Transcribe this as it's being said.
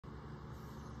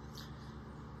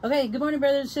Okay, good morning,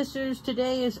 brothers and sisters.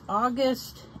 Today is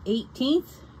August 18th,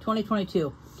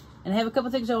 2022, and I have a couple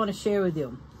things I want to share with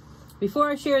you. Before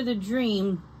I share the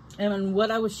dream and what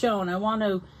I was shown, I want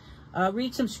to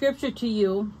read some scripture to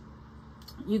you.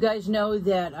 You guys know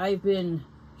that I've been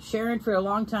sharing for a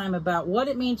long time about what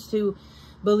it means to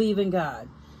believe in God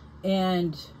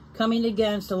and coming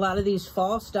against a lot of these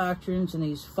false doctrines and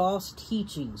these false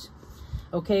teachings,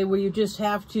 okay, where you just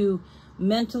have to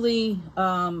mentally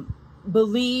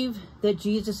believe that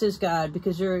Jesus is God,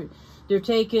 because they're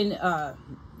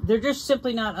just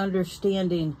simply not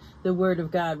understanding the Word of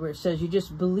God, where it says you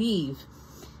just believe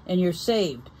and you're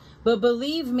saved. But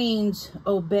believe means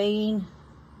obeying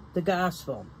the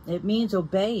gospel. It means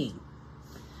obeying.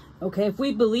 Okay, if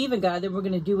we believe in God, then we're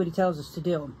going to do what He tells us to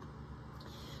do.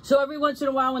 So every once in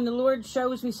a while, when the Lord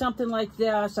shows me something like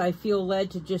this, I feel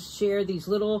led to just share these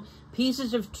little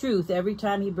pieces of truth every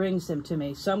time He brings them to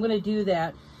me. So I'm going to do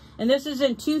that. And this is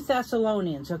in 2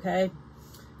 Thessalonians, okay?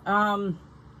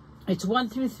 It's 1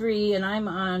 through 3, and I'm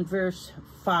on verse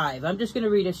 5. I'm just going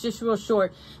to read it. It's just real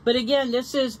short. But again,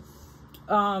 this is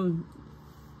from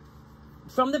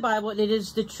the Bible, and it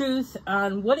is the truth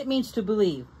on what it means to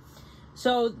believe.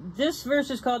 So this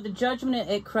verse is called the judgment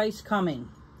at Christ's coming.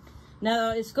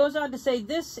 Now, it goes on to say,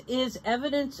 this is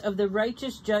evidence of the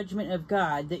righteous judgment of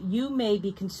God, that you may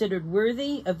be considered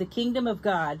worthy of the kingdom of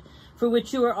God, for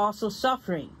which you are also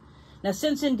suffering. Now,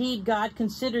 since indeed God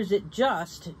considers it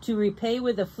just to repay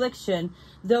with affliction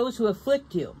those who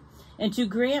afflict you, and to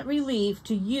grant relief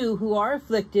to you who are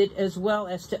afflicted as well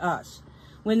as to us,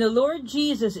 when the Lord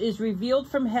Jesus is revealed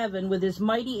from heaven with his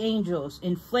mighty angels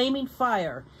in flaming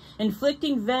fire,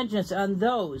 inflicting vengeance on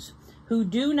those who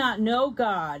do not know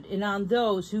God and on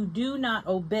those who do not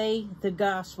obey the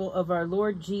gospel of our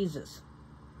Lord Jesus.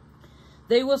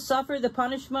 They will suffer the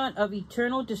punishment of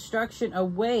eternal destruction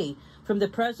away from the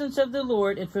presence of the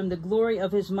Lord and from the glory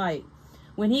of his might,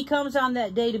 when he comes on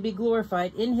that day to be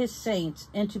glorified in his saints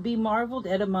and to be marveled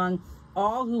at among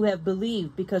all who have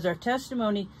believed, because our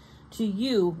testimony to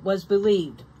you was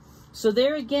believed. So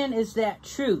there again is that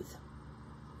truth.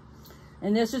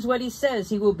 And this is what he says.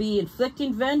 He will be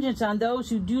inflicting vengeance on those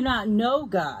who do not know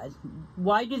God.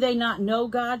 Why do they not know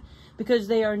God? Because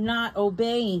they are not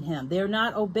obeying him. They are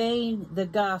not obeying the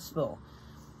gospel.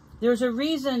 There's a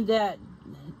reason that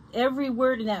every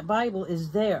word in that Bible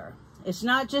is there. It's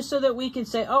not just so that we can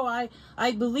say, oh,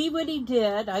 I believe what he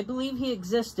did. I believe he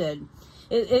existed.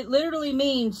 It literally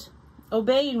means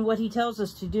obeying what he tells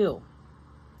us to do.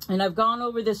 And I've gone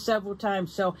over this several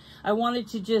times, so I wanted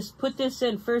to just put this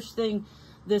in first thing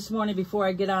this morning before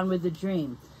I get on with the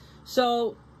dream.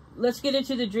 So let's get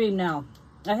into the dream now.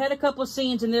 I had a couple of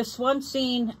scenes, and this one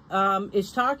scene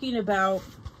is talking about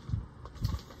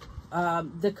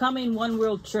the coming one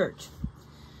world church.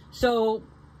 So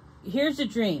here's the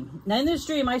dream. Now in this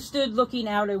dream, I stood looking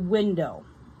out a window,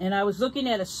 and I was looking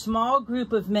at a small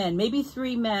group of men, maybe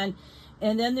 3 men,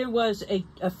 and then there was a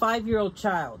 5-year-old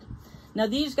child. Now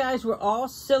these guys were all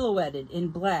silhouetted in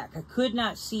black. I could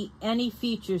not see any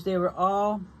features. They were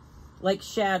all like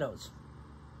shadows.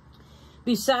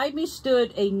 Beside me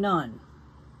stood a nun.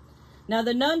 Now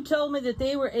the nun told me that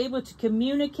they were able to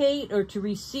communicate or to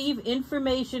receive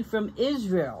information from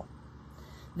Israel.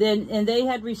 And they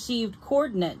had received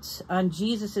coordinates on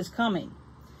Jesus' coming.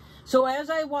 So as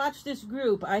I watched this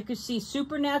group, I could see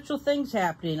supernatural things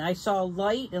happening. I saw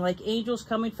light and like angels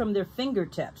coming from their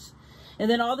fingertips. And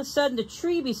then all of a sudden, the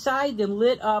tree beside them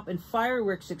lit up and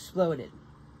fireworks exploded.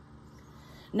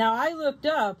 Now I looked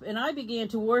up and I began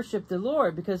to worship the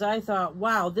Lord, because I thought,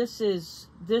 wow, this is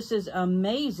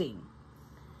amazing.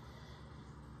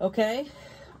 Okay.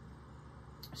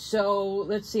 So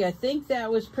let's see. I think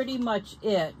that was pretty much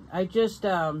it. I just,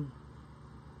 I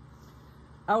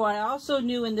also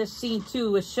knew in this scene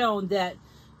too was shown that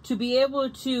to be able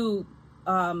to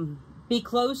be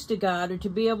close to God, or to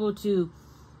be able to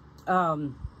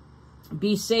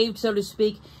be saved, so to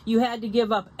speak, you had to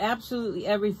give up absolutely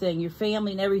everything, your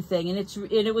family and everything. And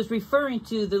it was referring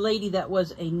to the lady that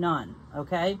was a nun.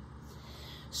 Okay.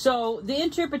 So the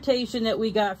interpretation that we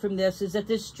got from this is that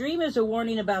this dream is a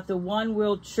warning about the one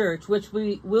world church, which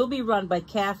will be run by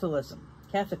Catholicism.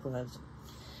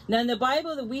 Now in the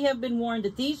Bible, that we have been warned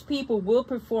that these people will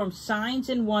perform signs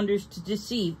and wonders to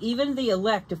deceive even the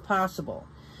elect if possible.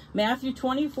 Matthew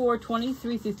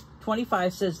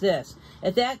 24:23-25 says this: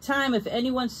 at that time, if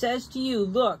anyone says to you,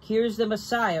 look, here's the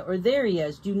Messiah, or there he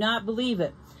is, do not believe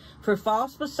it. For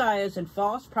false messiahs and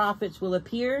false prophets will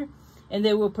appear, and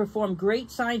they will perform great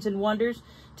signs and wonders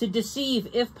to deceive,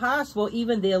 if possible,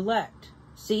 even the elect.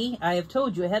 See, I have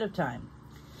told you ahead of time.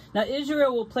 Now,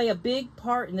 Israel will play a big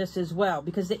part in this as well,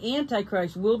 because the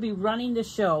Antichrist will be running the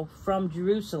show from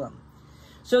Jerusalem.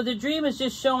 So the dream is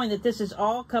just showing that this is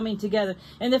all coming together.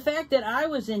 And the fact that I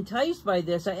was enticed by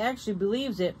this, I actually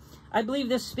believe it. I believe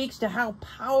this speaks to how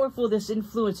powerful this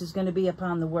influence is going to be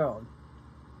upon the world.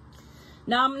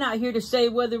 Now, I'm not here to say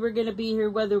whether we're going to be here,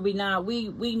 whether we not.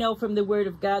 We know from the Word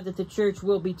of God that the church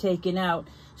will be taken out.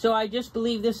 So I just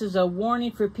believe this is a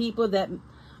warning for people that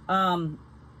haven't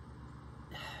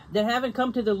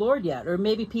come to the Lord yet, or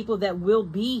maybe people that will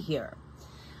be here.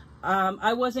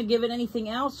 I wasn't given anything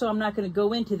else, so I'm not going to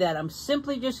go into that. I'm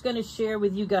simply just going to share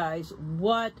with you guys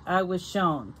what I was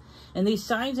shown. And these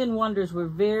signs and wonders were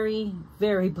very,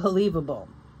 very believable.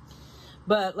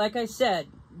 But like I said,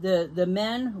 the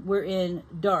men were in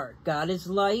dark. God is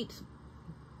light.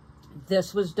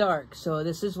 This was dark. So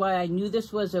this is why I knew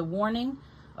this was a warning.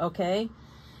 Okay?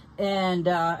 And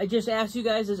I just ask you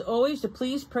guys, as always, to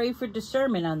please pray for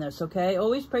discernment on this. Okay?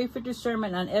 Always pray for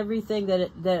discernment on everything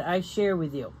that I share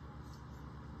with you.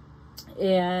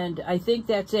 And I think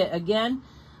that's it. Again,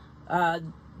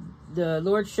 the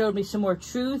Lord showed me some more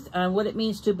truth on what it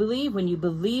means to believe. When you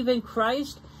believe in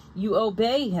Christ, you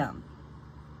obey Him.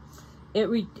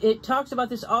 It talks about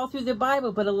this all through the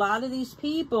Bible, but a lot of these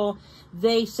people,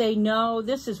 they say, no,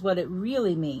 this is what it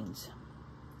really means.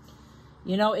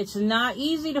 You know, it's not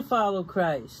easy to follow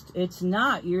Christ. It's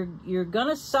not. You're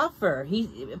gonna suffer.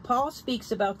 Paul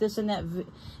speaks about this in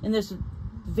this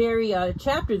very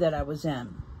chapter that I was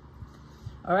in.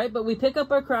 All right, but we pick up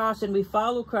our cross and we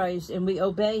follow Christ and we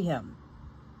obey Him.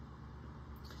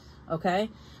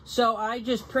 Okay, so I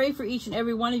just pray for each and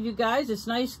every one of you guys. It's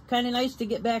kind of nice to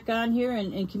get back on here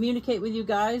and communicate with you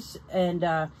guys. And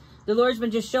the Lord's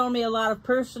been just showing me a lot of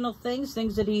personal things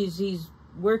that He's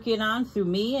working on through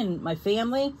me and my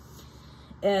family.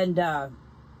 And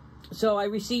so I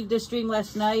received this dream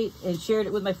last night and shared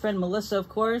it with my friend Melissa, of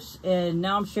course. And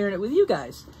now I'm sharing it with you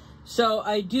guys. So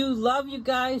I do love you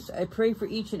guys. I pray for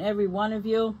each and every one of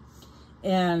you.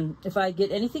 And if I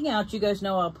get anything out, you guys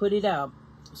know I'll put it out.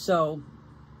 So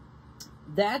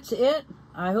that's it.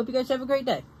 I hope you guys have a great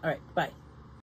day. All right. Bye.